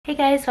Hey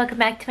guys, welcome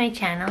back to my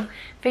channel.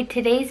 For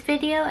today's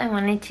video, I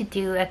wanted to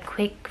do a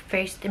quick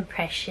first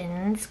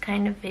impressions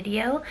kind of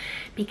video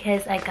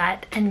because I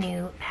got a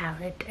new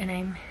palette and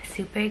I'm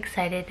super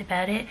excited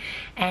about it,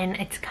 and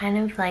it's kind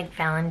of like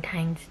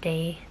Valentine's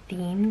Day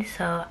themed,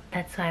 so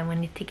that's why I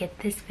wanted to get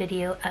this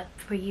video up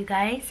for you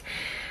guys.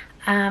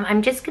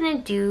 I'm just gonna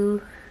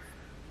do,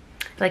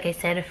 like I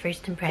said, a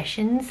first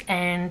impressions,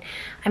 and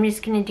I'm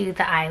just gonna do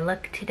the eye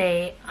look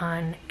today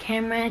on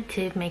camera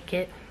to make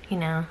it, you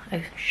know,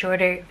 a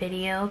shorter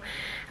video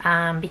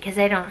because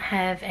I don't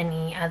have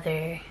any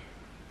other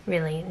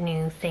really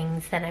new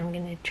things that I'm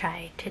gonna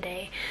try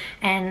today.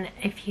 And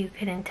if you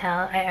couldn't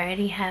tell, I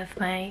already have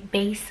my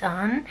base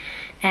on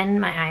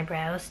and my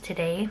eyebrows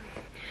today.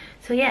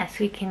 So yes,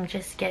 we can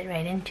just get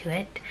right into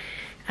it.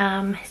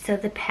 So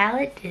the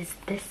palette is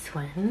this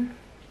one.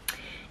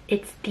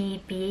 It's the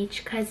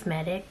BH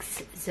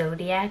Cosmetics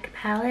Zodiac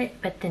palette,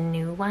 but the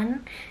new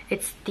one,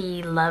 it's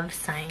the Love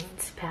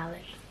Signs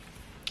palette.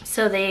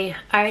 So they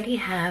already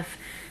have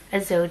a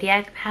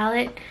Zodiac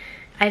palette.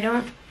 I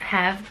don't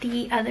have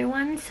the other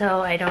one,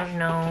 so I don't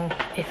know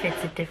if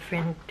it's a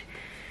different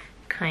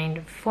kind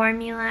of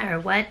formula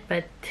or what,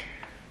 but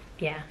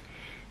yeah.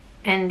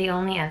 And the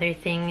only other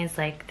thing is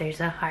like there's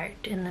a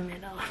heart in the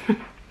middle.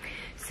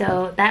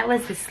 So that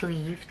was the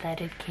sleeve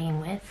that it came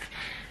with.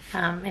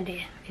 And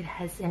it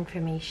has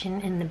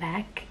information in the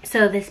back.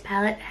 So this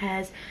palette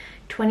has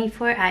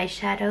 24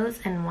 eyeshadows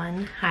and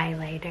 1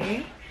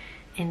 highlighter.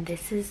 And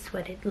this is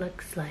what it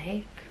looks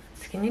like.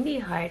 It's gonna be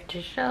hard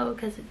to show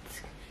because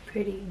it's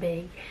pretty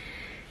big.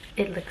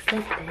 It looks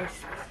like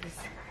this. This is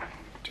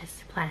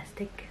just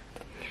plastic.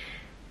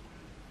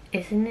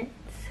 Isn't it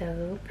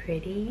so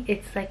pretty?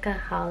 It's like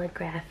a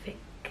holographic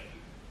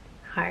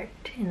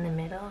heart in the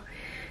middle.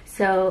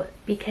 So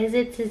because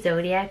it's a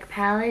Zodiac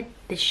palette,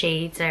 the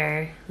shades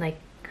are like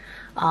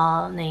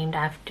all named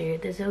after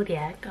the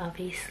Zodiac,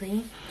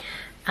 obviously.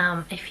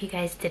 If you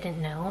guys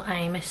didn't know,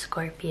 I'm a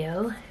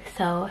Scorpio,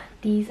 so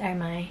these are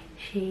my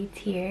shades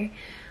here,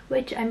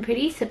 which I'm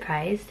pretty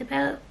surprised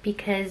about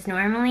because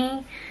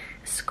normally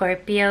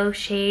Scorpio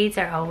shades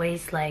are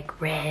always like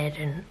red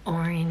and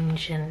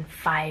orange and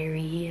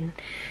fiery,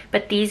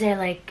 but these are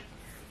like,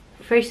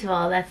 first of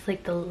all, that's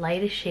like the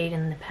lightest shade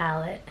in the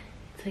palette.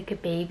 It's like a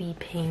baby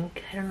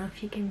pink. I don't know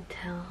if you can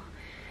tell.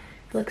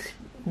 It looks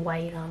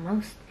white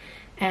almost.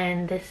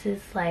 And this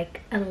is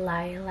like a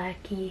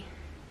lilac-y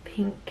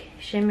pink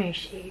shimmer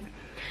shade.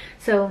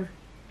 So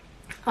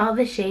all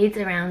the shades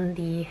around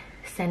the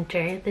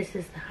center, this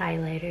is the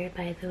highlighter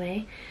by the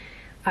way,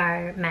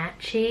 are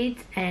matte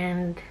shades,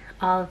 and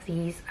all of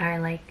these are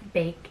like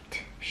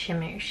baked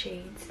shimmer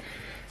shades.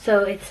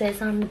 So it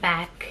says on the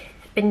back,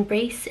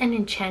 embrace an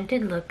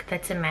enchanted look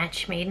that's a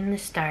match made in the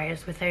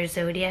stars with our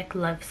Zodiac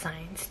Love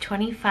Signs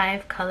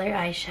 25 color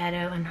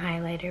eyeshadow and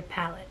highlighter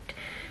palette.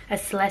 A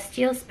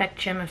celestial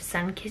spectrum of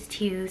sun-kissed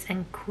hues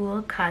and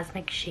cool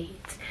cosmic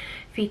shades,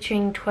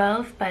 featuring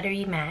 12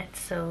 buttery mattes,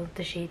 so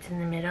the shades in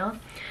the middle,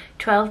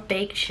 12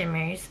 baked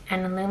shimmers,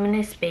 and a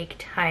luminous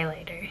baked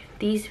highlighter.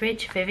 These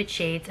rich, vivid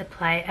shades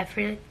apply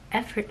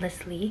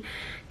effortlessly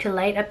to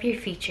light up your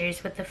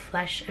features with a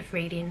flush of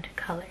radiant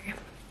color.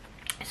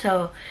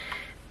 So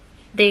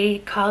they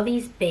call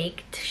these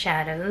baked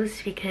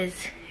shadows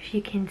because if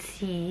you can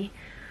see,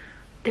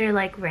 they're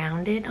like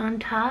rounded on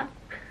top.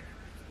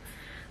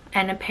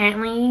 And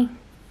apparently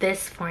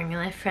this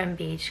formula from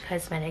BH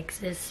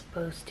Cosmetics is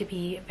supposed to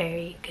be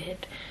very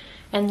good.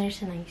 And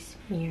there's a nice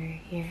mirror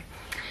here.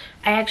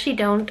 I actually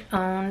don't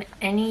own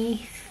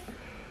any,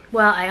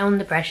 well, I own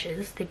the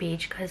brushes, the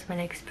BH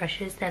Cosmetics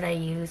brushes that I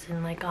use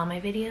in like all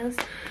my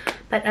videos.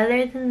 But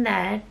other than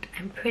that,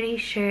 I'm pretty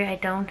sure I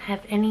don't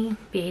have any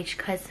BH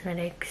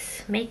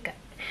Cosmetics makeup.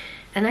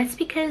 And that's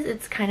because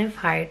it's kind of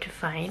hard to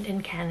find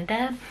in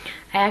Canada.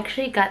 I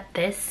actually got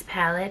this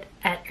palette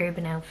at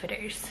Urban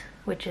Outfitters,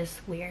 which is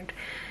weird.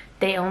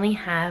 They only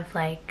have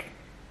like,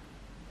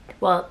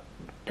 well,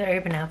 the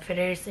Urban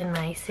Outfitters in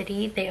my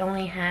city, they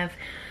only have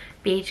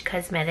BH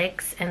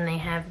Cosmetics, and they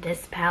have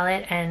this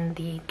palette and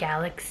the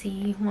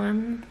Galaxy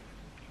one,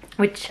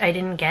 which I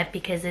didn't get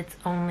because it's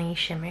only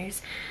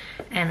shimmers,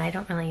 and I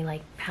don't really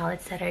like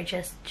palettes that are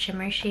just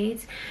shimmer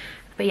shades.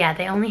 But yeah,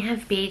 they only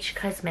have BH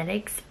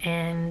Cosmetics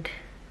and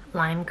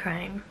Lime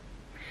Crime,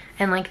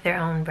 and like their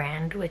own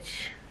brand,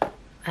 which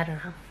I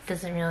don't know,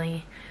 doesn't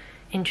really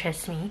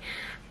interest me.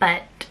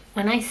 But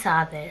when I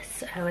saw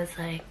this, I was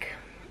like,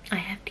 I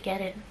have to get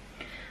it.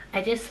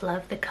 I just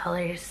love the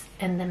colors,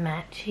 and the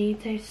matte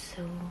shades are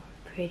so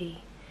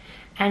pretty.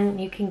 And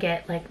you can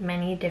get like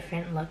many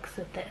different looks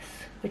with this,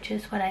 which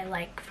is what I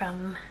like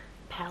from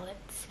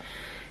palettes.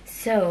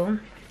 So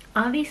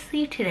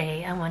obviously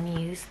today I want to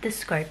use the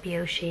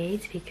Scorpio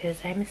shades because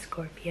I'm a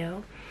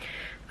Scorpio.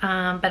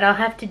 But I'll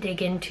have to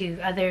dig into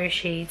other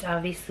shades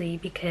obviously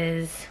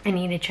because I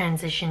need a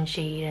transition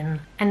shade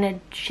and a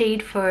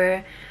shade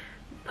for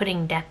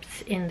putting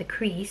depth in the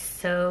crease,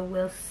 so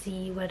we'll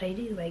see what I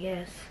do, I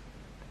guess.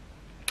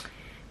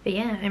 But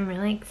yeah, I'm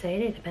really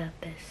excited about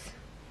this.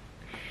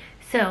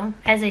 So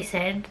as I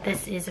said,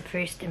 this is a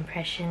first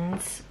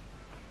impressions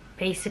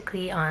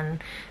basically on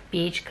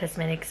BH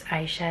Cosmetics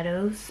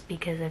eyeshadows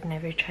because I've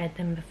never tried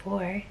them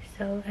before.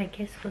 So I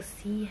guess we'll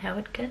see how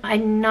it goes.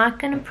 I'm not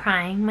gonna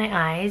prime my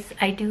eyes.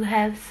 I do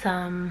have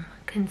some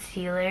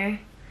concealer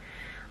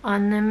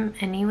on them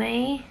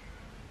anyway.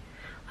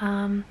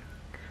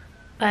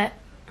 But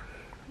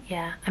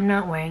yeah, I'm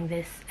not wearing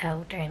this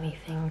out or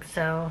anything,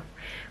 so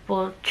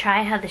we'll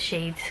try how the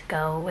shades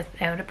go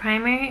without a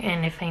primer,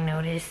 and if I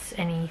notice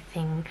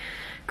anything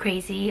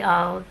crazy,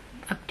 I'll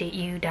update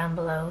you down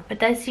below. But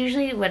that's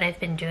usually what I've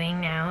been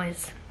doing now,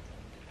 is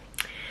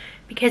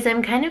because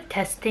I'm kind of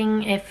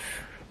testing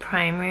if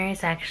primer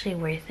is actually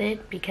worth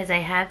it, because I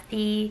have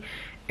the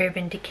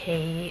Urban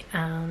Decay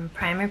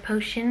primer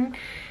potion,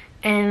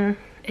 and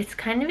it's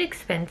kind of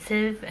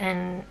expensive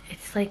and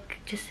it's like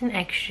just an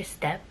extra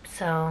step.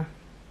 So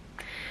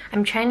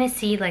I'm trying to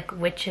see like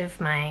which of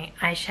my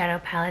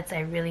eyeshadow palettes I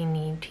really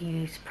need to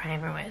use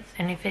primer with,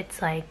 and if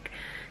it's like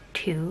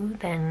 2,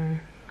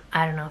 then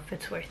I don't know if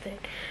it's worth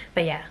it.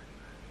 But yeah,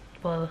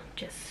 we'll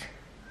just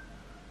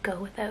go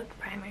without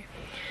primer.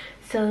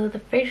 So the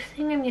first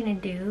thing I'm gonna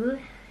do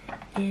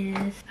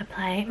is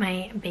apply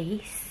my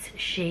base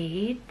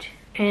shade,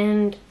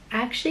 and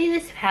actually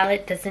this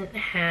palette doesn't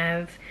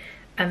have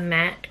a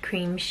matte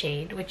cream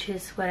shade, which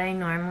is what I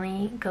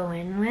normally go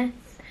in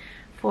with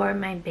for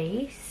my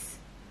base.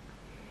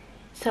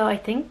 So I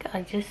think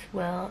I just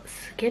will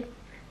skip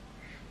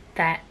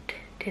that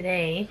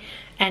today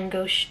and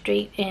go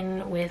straight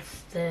in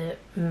with the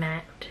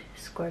matte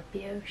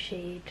Scorpio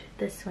shade,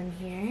 this one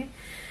here.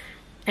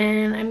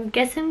 And I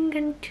guess I'm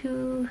going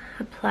to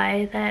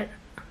apply that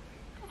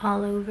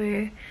all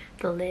over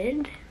the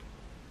lid.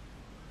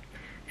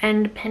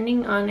 And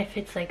depending on if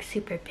it's like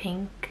super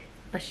pink,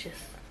 let's just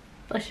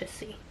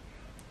see,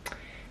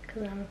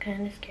 because I'm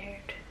kind of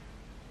scared.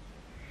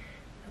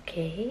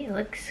 Okay, it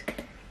looks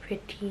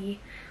pretty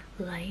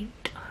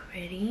light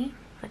already.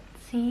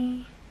 Let's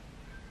see.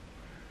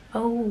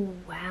 Oh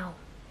wow.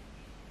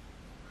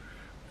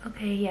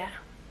 Okay, yeah,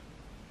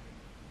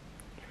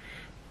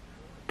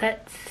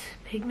 that's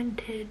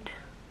pigmented.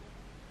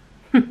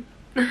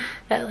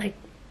 That like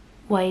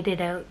whited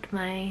out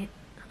my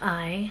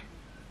eye,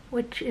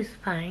 which is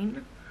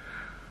fine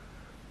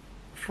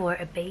for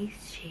a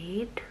base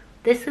shade.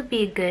 This would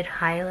be a good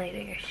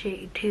highlighter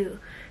shade too,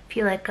 if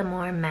you like a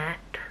more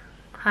matte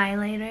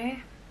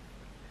highlighter.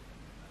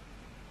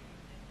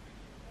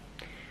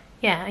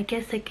 Yeah, I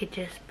guess I could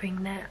just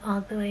bring that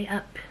all the way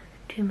up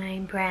to my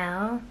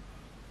brow.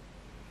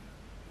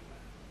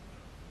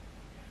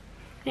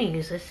 I'm gonna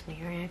use this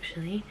mirror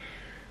actually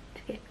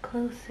to get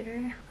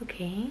closer.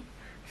 Okay,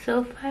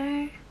 so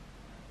far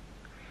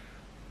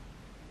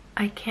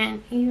I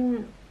can't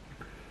even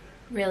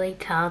really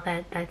tell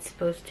that that's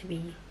supposed to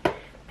be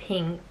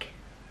pink.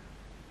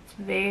 It's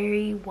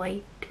very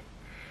white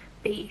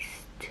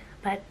based,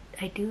 but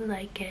I do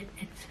like it.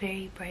 It's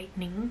very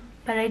brightening.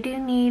 But I do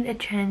need a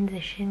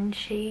transition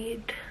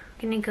shade.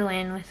 I'm gonna go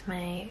in with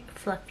my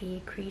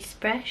fluffy crease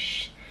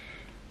brush,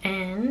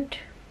 and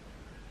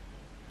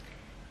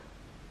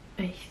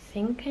I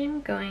think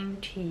I'm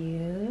going to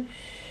use,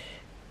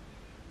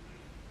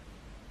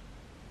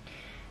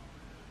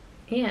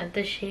 yeah,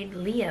 the shade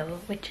Leo,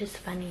 which is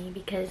funny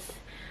because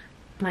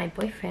my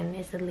boyfriend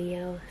is a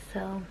Leo,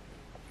 so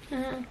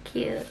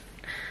cute.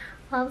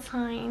 All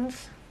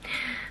signs.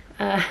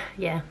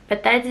 Yeah,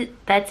 but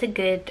that's a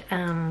good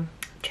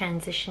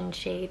transition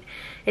shade.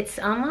 It's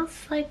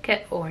almost like an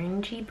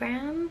orangey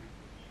brown,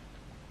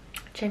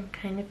 which I'm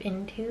kind of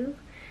into.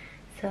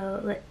 So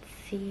let's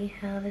see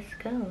how this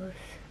goes.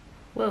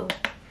 Whoa,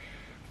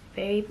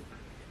 very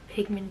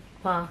pigment.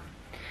 Well,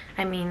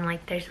 I mean,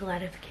 like, there's a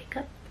lot of kick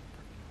up,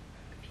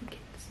 if you can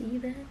see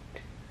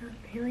that. Not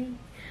really.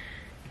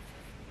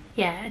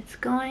 Yeah, it's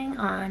going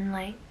on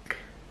like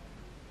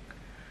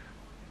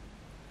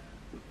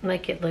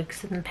it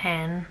looks in the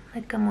pan,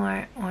 like a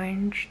more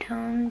orange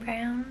tone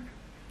brown,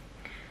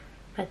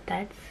 but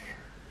that's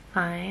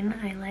fine.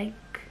 I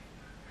like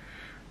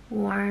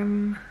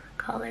warm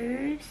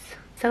colors.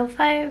 So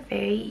far,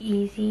 very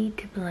easy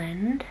to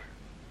blend.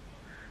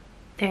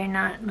 They're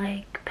not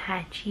like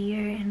patchy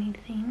or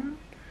anything.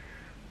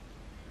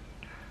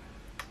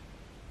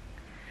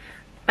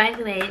 By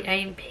the way,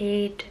 I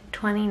paid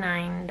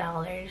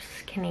 $29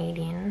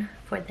 Canadian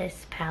for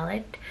this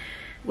palette,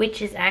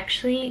 which is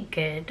actually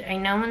good. I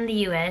know in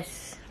the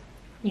US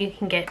you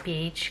can get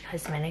BH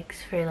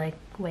Cosmetics for like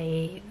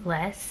way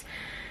less,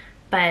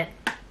 but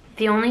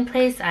the only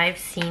place I've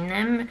seen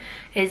them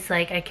is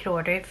like I could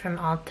order it from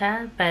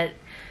Ulta, but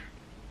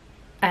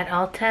at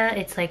Ulta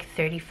it's like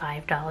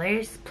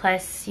 $35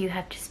 plus you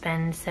have to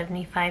spend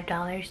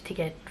 $75 to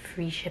get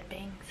free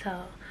shipping,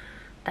 so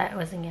that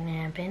wasn't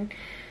gonna happen.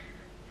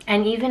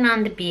 And even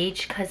on the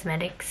BH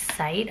Cosmetics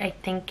site, I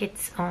think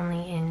it's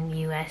only in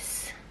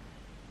US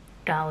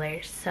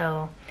dollars,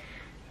 so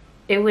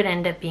it would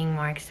end up being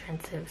more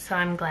expensive. So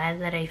I'm glad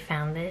that I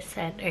found this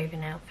at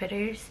Urban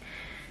Outfitters.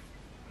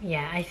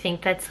 Yeah, I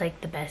think that's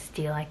like the best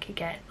deal I could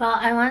get. Well,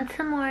 I want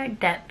some more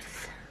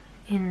depth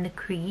in the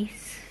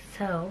crease,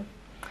 so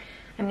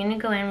I'm gonna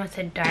go in with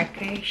a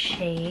darker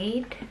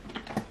shade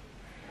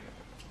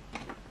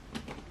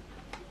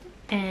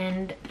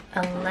and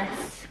a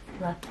less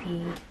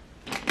fluffy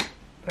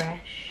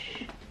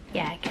brush.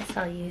 Yeah, I guess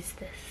I'll use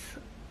this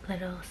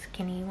little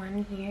skinny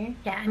one here.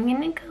 Yeah, I'm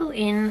gonna go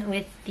in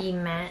with the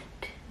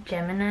matte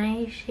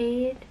Gemini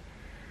shade.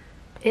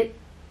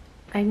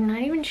 I'm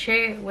not even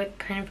sure what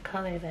kind of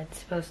color that's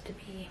supposed to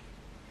be.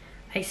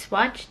 I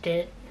swatched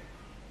it.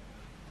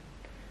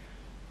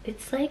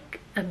 It's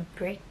like a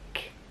brick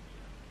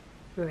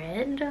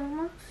red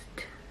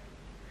almost.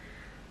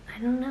 I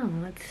don't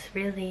know, it's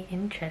really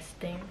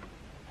interesting.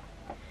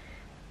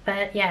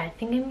 But yeah, I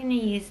think I'm gonna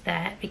use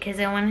that because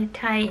I want to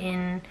tie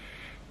in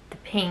the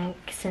pink,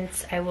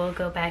 since I will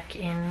go back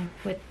in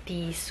with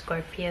the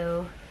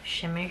Scorpio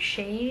shimmer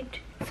shade.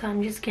 So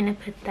I'm just gonna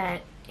put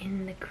that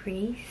in the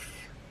crease.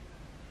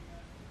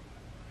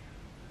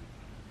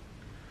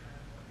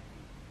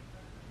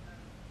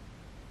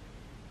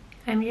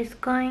 I'm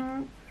just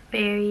going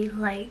very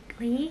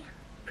lightly.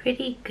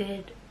 Pretty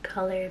good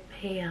color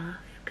payoff,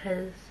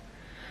 because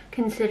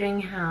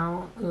considering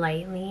how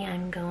lightly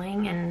I'm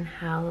going and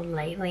how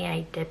lightly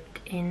I dipped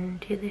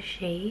into the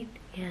shade.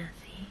 Yeah,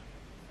 see?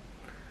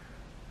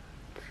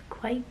 It's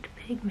quite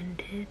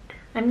pigmented.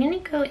 I'm gonna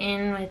go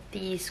in with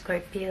the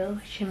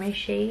Scorpio shimmer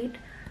shade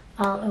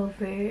all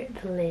over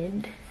the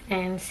lid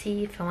and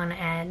see if I want to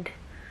add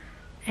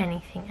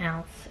anything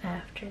else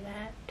after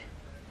that.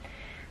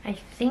 I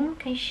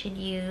think I should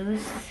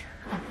use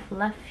a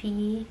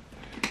fluffy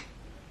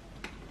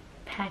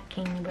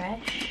packing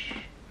brush.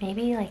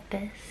 Maybe like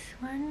this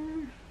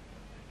one.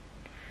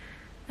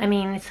 I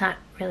mean, it's not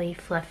really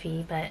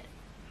fluffy, but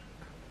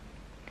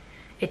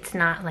it's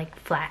not like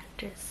flat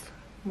is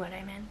what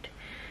I meant.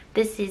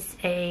 This is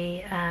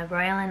a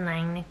Royal &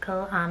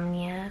 Langnickel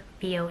Omnia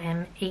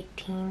BOM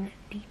 18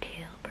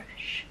 detail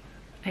brush.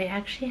 I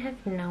actually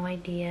have no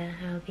idea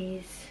how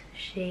these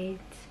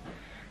shades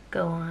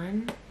go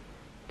on.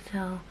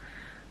 So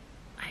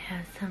I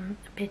have some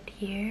a bit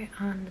here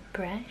on the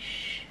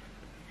brush,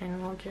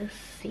 and we'll just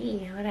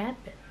see what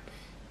happens.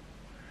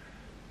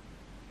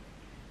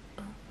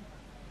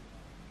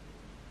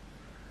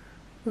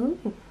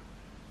 Ooh.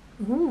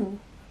 Ooh.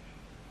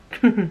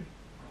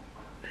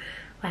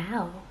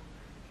 Wow.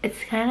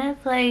 It's kind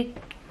of like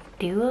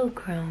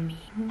duochrome.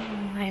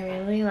 I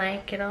really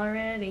like it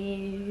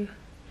already.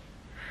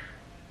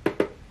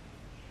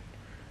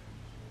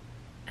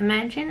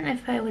 Imagine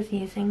if I was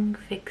using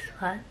Fix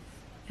Plus,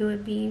 it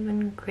would be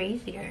even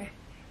crazier.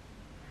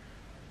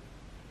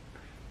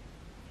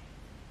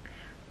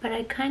 But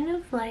I kind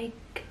of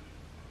like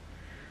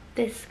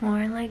this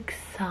more like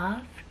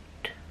soft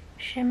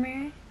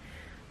shimmer.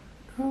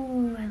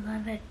 Ooh, I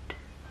love it.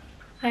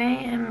 I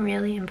am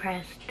really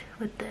impressed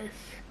with this.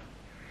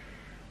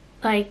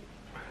 Like,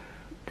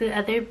 the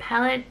other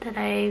palette that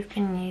I've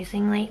been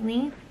using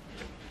lately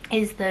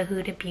is the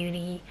Huda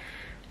Beauty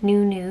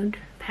New Nude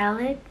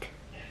palette.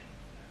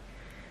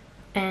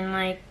 And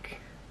like,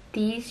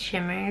 these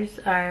shimmers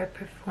are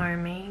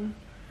performing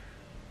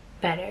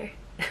better.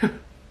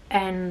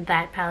 And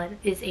that palette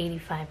is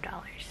 $85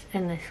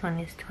 and this one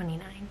is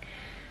 $29.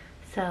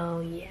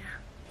 So yeah.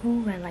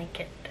 Ooh, I like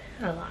it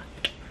a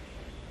lot.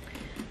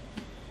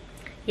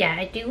 Yeah,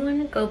 I do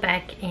want to go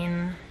back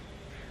in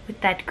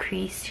with that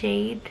crease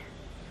shade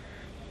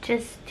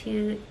just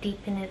to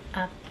deepen it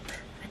up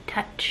a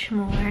touch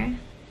more,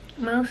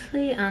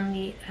 mostly on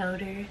the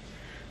outer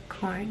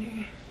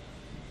corner.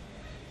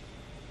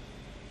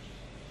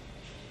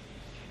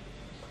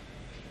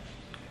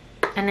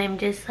 And I'm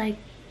just like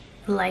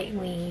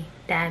lightly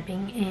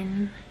dabbing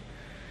in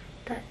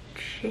that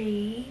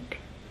shade.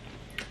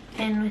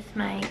 And with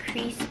my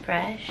crease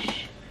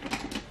brush,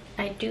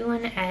 I do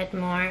want to add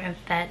more of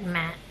that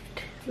matte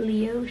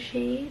Leo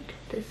shade,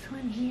 this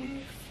one here.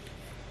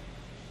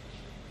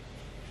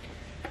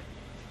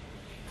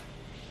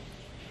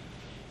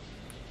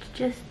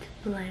 Just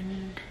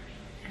blend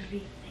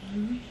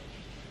everything.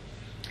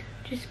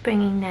 Just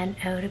bringing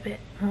that out a bit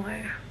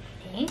more.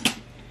 Okay.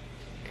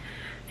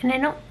 And I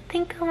don't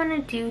think I want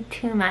to do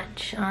too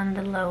much on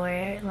the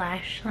lower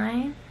lash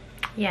line.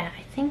 Yeah,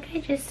 I think I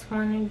just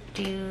want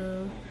to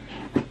do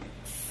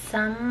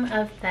some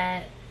of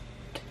that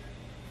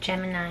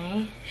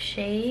Gemini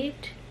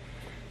shade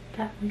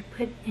that we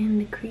put in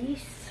the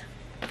crease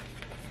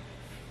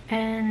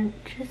and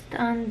just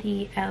on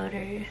the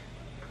outer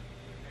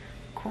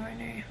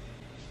corner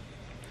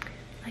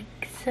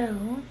like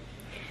so.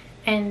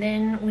 And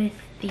then with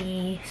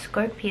the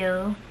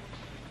Scorpio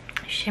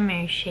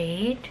shimmer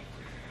shade,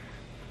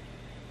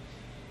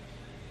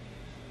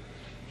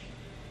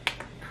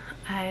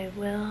 I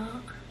will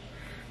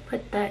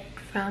put that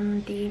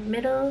from the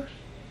middle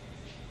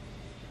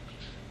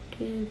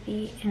to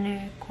the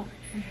inner corner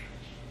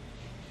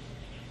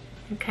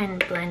and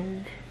kind of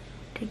blend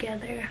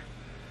together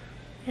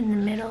in the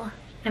middle.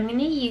 I'm going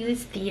to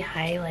use the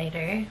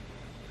highlighter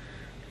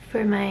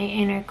for my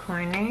inner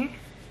corner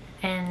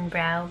and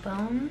brow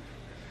bone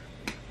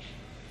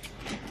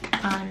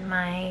on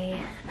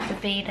my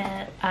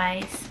Aveda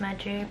Eye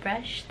Smudger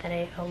Brush that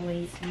I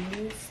always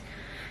use.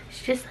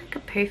 It's just like a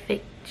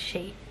perfect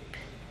shape.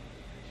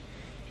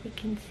 If you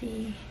can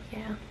see,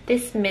 yeah.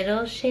 This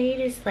middle shade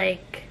is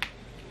like,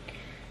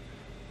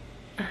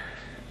 I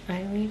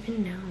don't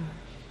even know.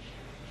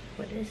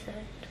 What is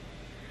that?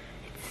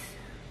 It's,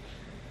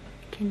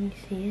 can you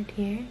see it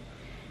here?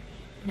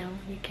 No,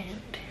 you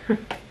can't.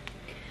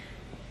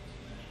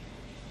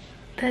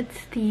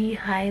 That's the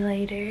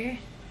highlighter.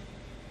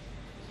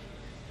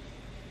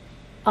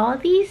 All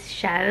these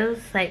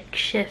shadows like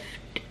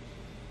shift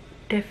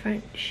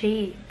different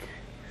shades.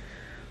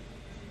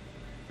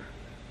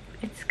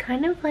 It's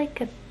kind of like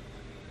a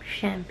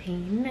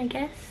champagne, I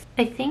guess.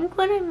 I think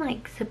what I'm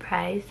like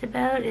surprised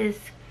about is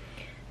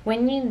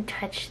when you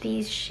touch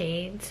these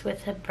shades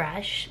with a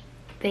brush,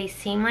 they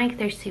seem like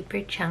they're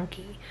super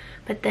chunky,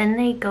 but then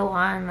they go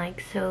on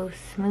like so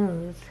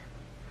smooth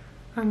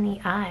on the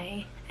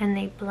eye and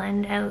they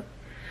blend out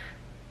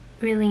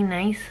really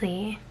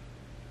nicely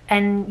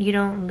and you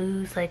don't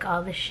lose like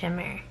all the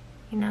shimmer,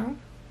 you know?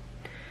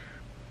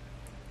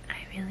 I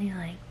really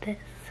like this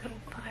so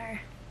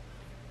far.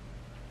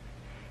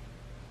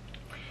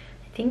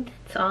 I think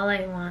that's all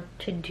I want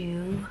to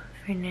do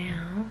for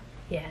now.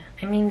 Yeah,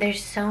 I mean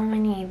there's so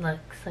many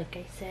looks, like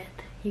I said,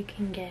 you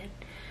can get.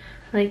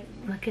 Like,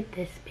 look at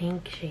this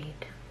pink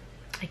shade.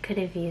 I could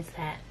have used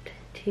that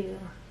too.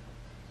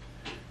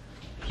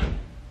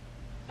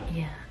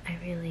 Yeah, I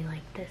really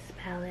like this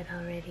palette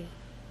already.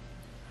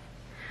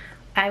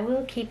 I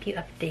will keep you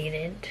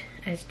updated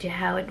as to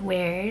how it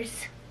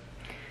wears.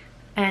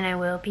 And I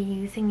will be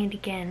using it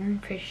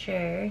again for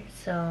sure.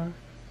 So,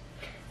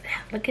 yeah,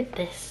 look at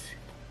this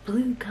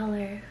blue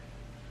color.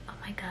 Oh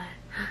my god.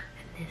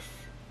 And this,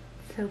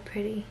 so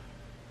pretty.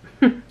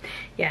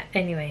 Yeah,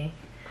 anyway.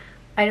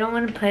 I don't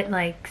want to put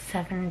like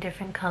 7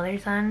 different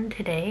colors on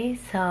today,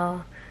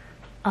 so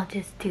I'll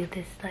just do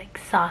this like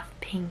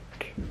soft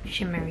pink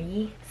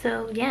shimmery.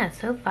 So yeah,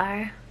 so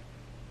far,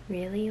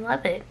 really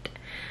love it.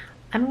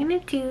 I'm gonna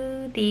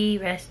do the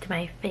rest of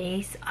my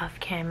face off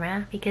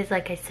camera because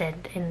like I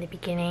said in the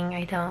beginning,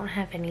 I don't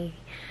have any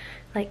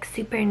like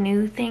super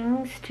new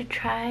things to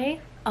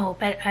try. Oh,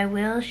 but I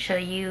will show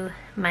you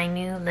my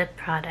new lip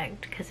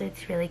product because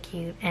it's really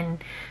cute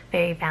and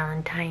very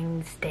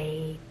Valentine's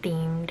Day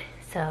themed.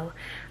 So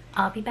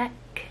I'll be back.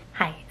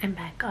 Hi, I'm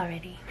back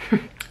already.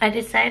 I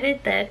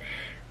decided that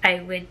I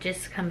would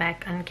just come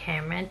back on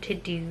camera to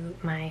do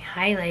my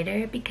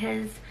highlighter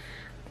because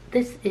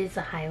this is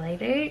a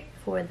highlighter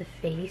for the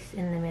face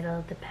in the middle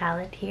of the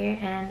palette here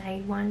and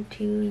I want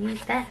to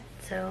use that.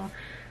 So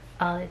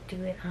I'll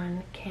do it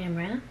on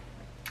camera.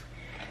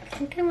 I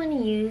think I want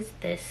to use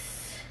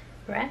this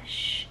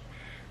brush,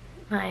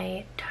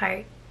 my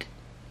Tarte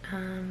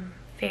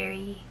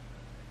Fairy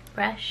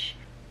brush.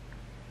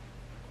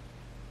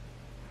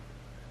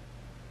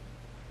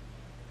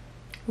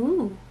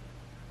 Ooh,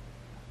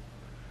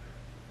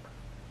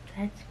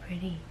 that's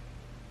pretty.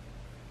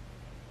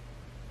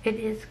 It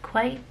is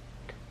quite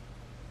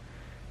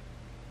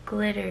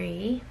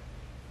glittery,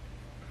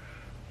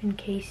 in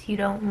case you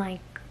don't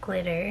like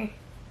glitter,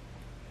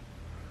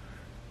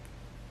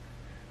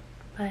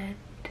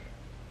 but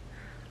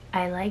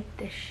I like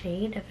the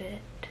shade of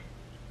it.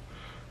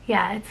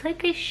 Yeah, it's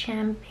like a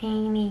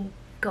champagne-y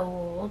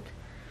gold,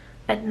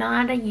 but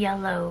not a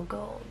yellow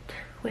gold,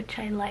 which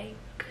I like.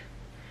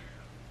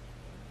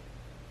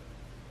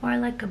 More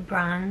like a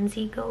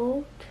bronzy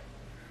gold.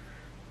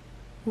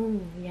 Ooh,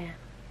 yeah.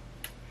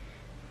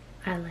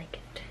 I like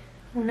it.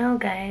 Oh no,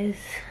 guys.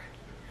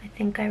 I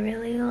think I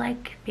really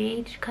like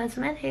BH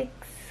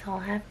Cosmetics. I'll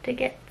have to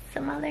get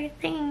some other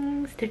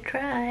things to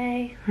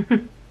try.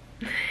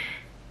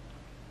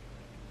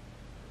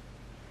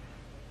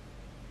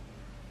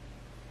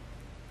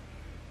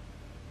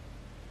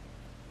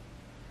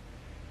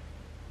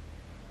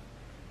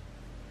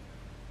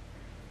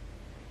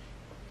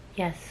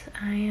 Yes,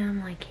 I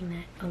am liking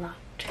that a lot.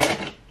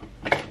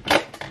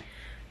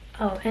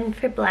 Oh, and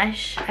for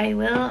blush, I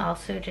will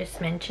also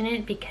just mention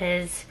it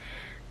because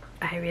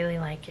I really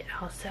like it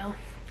also.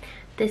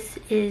 This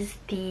is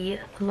the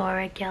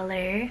Laura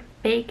Geller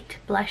Baked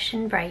Blush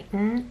and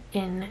Brighten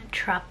in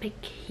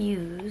Tropic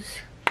Hues.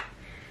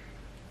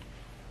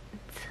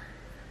 It's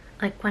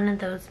like one of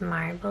those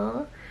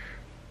marble.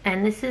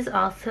 And this is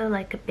also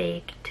like a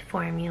baked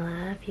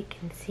formula, if you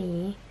can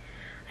see.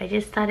 I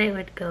just thought it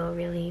would go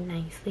really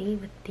nicely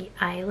with the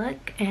eye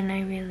look, and I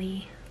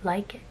really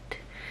like it.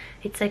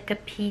 It's like a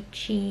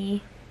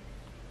peachy,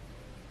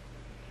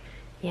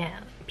 yeah,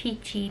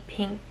 peachy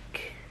pink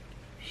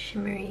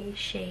shimmery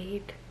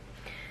shade.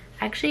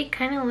 Actually, it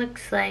kind of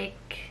looks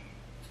like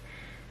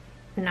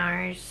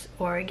NARS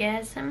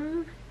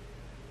Orgasm.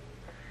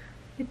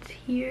 It's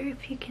here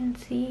if you can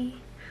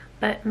see,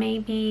 but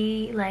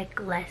maybe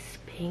like less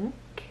pink.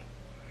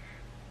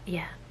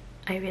 Yeah,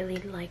 I really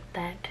like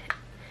that.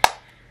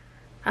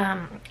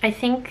 I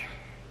think,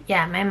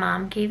 yeah, my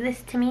mom gave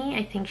this to me.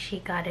 I think she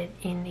got it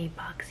in a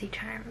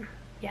Boxycharm.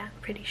 Yeah,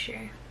 pretty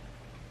sure.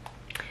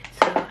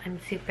 So I'm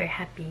super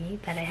happy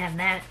that I have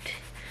that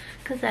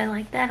because I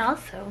like that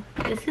also.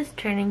 This is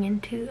turning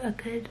into a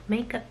good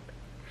makeup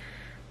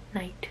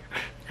night.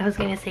 I was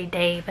gonna say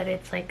day, but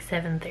it's like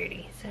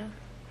 7:30, so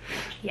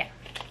yeah.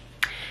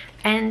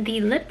 And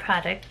the lip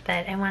product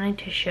that I wanted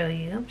to show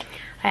you,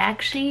 I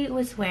actually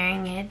was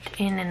wearing it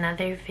in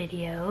another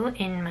video,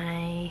 in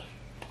my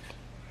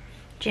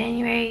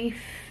January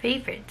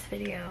favorites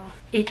video.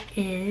 It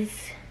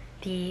is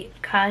the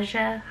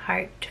Kaja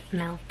Heart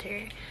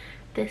Melter.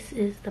 This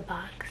is the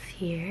box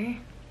here.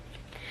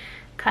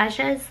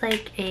 Kaja is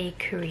like a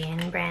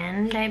Korean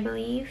brand, I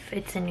believe.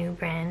 It's a new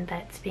brand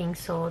that's being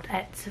sold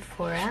at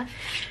Sephora.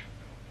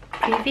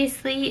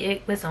 Previously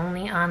it was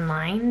only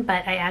online,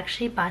 but I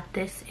actually bought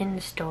this in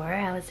the store.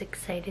 I was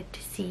excited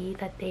to see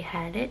that they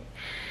had it.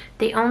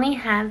 They only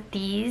have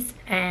these,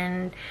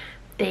 and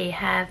they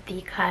have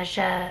the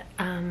Kaja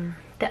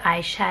the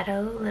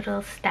eyeshadow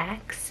little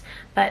stacks,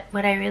 but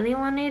what I really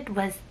wanted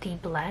was the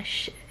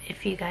blush.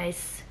 If you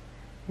guys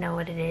know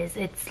what it is,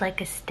 it's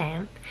like a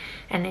stamp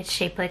and it's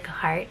shaped like a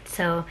heart,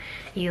 so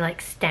you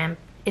like stamp.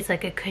 It's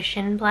like a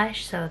cushion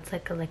blush, so it's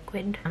like a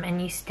liquid,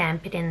 and you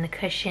stamp it in the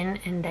cushion,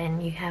 and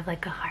then you have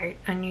like a heart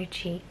on your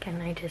cheek,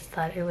 and I just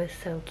thought it was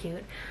so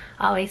cute.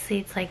 Obviously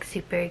it's like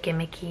super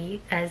gimmicky,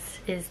 as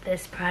is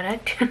this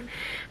product,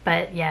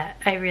 but yeah,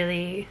 I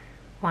really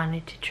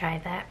wanted to try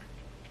that.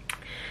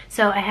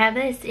 So I have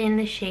this in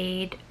the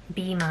shade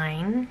Be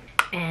Mine,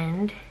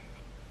 and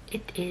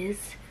it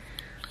is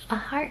a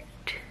heart,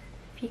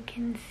 if you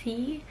can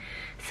see.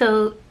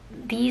 So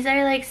these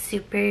are like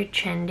super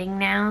trending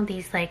now,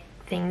 these like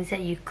things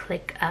that you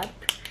click up.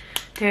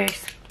 They're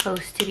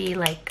supposed to be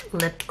like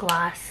lip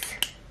gloss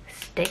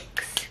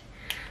sticks,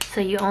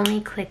 so you only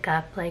click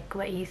up like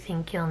what you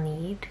think you'll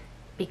need,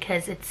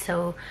 because it's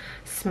so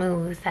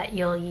smooth that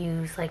you'll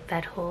use like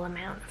that whole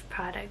amount of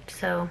product.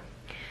 So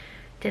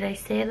did I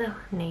say the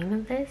name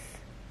of this?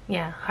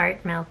 Yeah,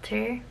 Heart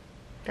Melter.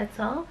 That's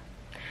all?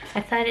 I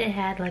thought it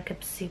had like a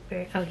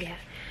super, oh yeah,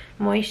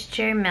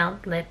 Moisture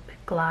Melt Lip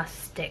Gloss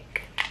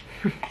Stick.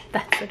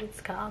 That's what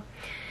it's called.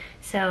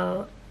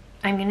 So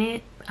I'm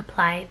gonna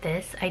apply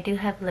this. I do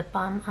have lip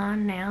balm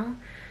on now,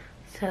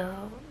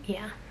 so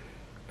yeah,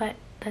 but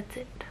that's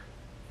it.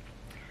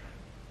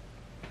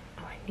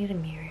 Oh, I need a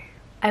mirror.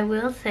 I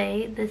will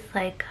say this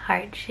like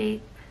heart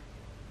shape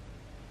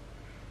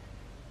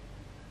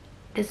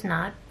does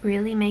not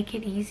really make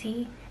it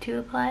easy to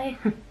apply.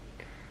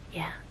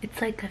 Yeah,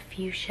 it's like a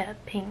fuchsia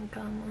pink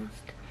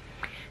almost.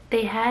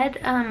 They had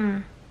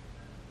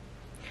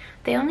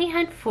they only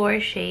had 4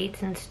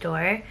 shades in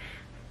store,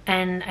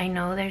 and I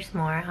know there's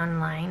more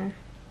online,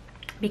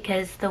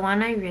 because the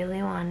one I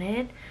really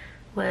wanted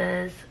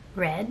was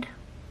red,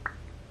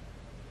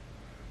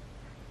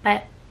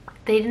 but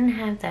they didn't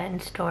have that in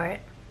store.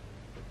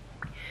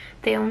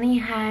 They only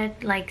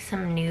had like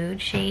some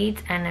nude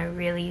shades and a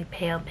really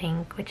pale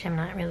pink, which I'm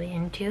not really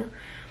into.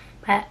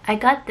 But I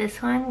got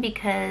this one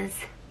because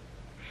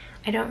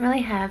I don't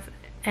really have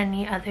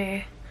any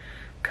other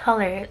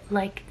color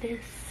like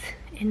this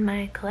in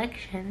my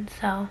collection,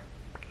 so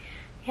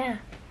yeah,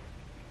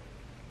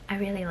 I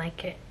really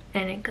like it,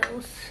 and it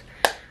goes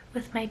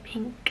with my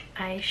pink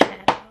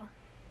eyeshadow.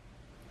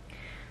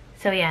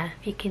 So yeah,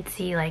 if you can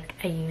see, like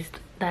I used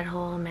that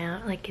whole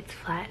amount, like it's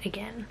flat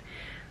again,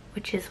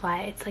 which is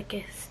why it's like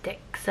a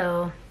stick.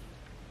 So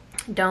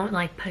don't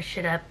like push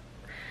it up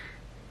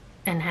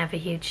and have a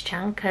huge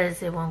chunk,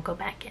 because it won't go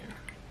back in.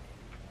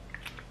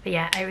 But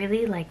yeah, I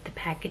really like the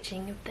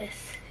packaging of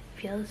this.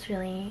 It feels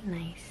really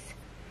nice.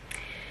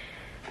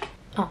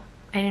 Oh,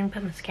 I didn't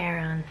put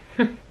mascara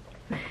on.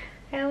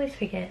 I always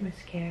forget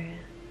mascara.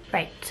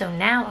 Right, so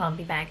now I'll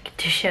be back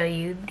to show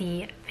you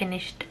the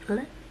finished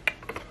look.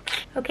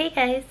 Okay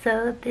guys,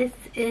 so this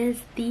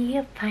is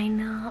the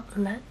final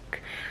look.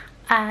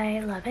 I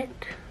love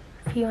it.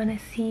 If you want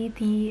to see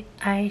the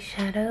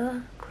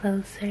eyeshadow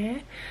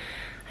closer,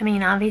 I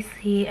mean,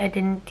 obviously I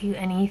didn't do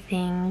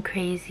anything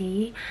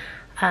crazy.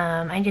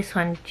 I just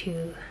wanted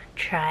to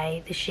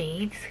try the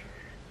shades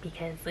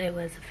because it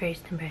was the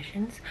first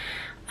impressions.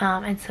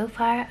 And so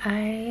far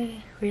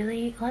I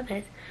really love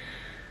it.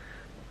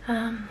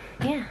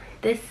 Yeah,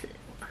 this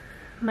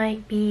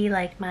might be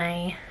like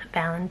my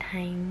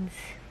Valentine's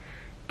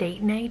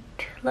date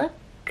night look,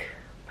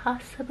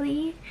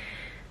 possibly.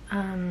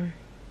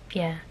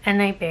 Yeah,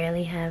 and I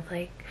barely have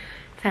like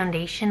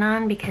foundation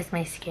on because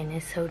my skin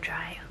is so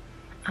dry.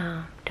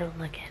 Don't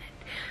look at it.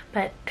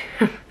 But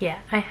yeah,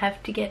 I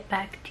have to get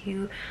back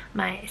to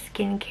my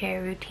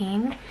skincare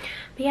routine.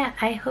 But yeah,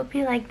 I hope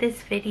you like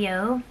this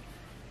video.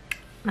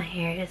 My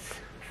hair is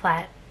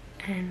flat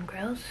and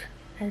gross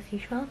as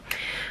usual.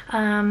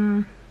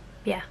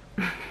 Yeah.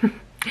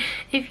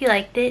 If you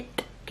liked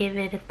it, give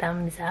it a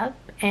thumbs up,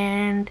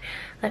 and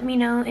let me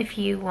know if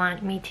you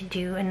want me to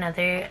do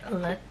another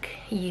look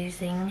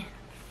using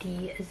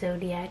the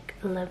Zodiac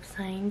Love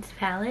Signs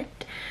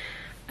palette.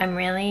 I'm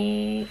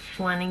really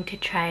wanting to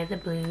try the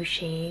blue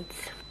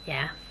shades.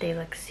 Yeah, they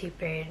look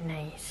super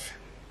nice.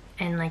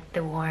 And like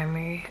the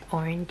warmer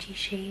orangey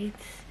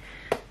shades.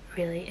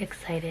 Really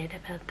excited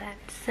about that.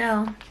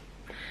 So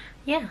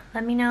yeah,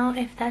 let me know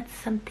if that's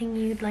something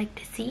you'd like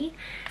to see.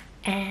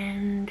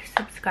 and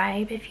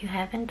subscribe if you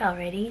haven't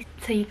already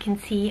so you can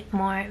see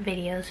more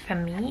videos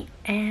from me,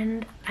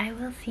 and I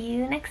will see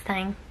you next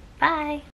time. Bye!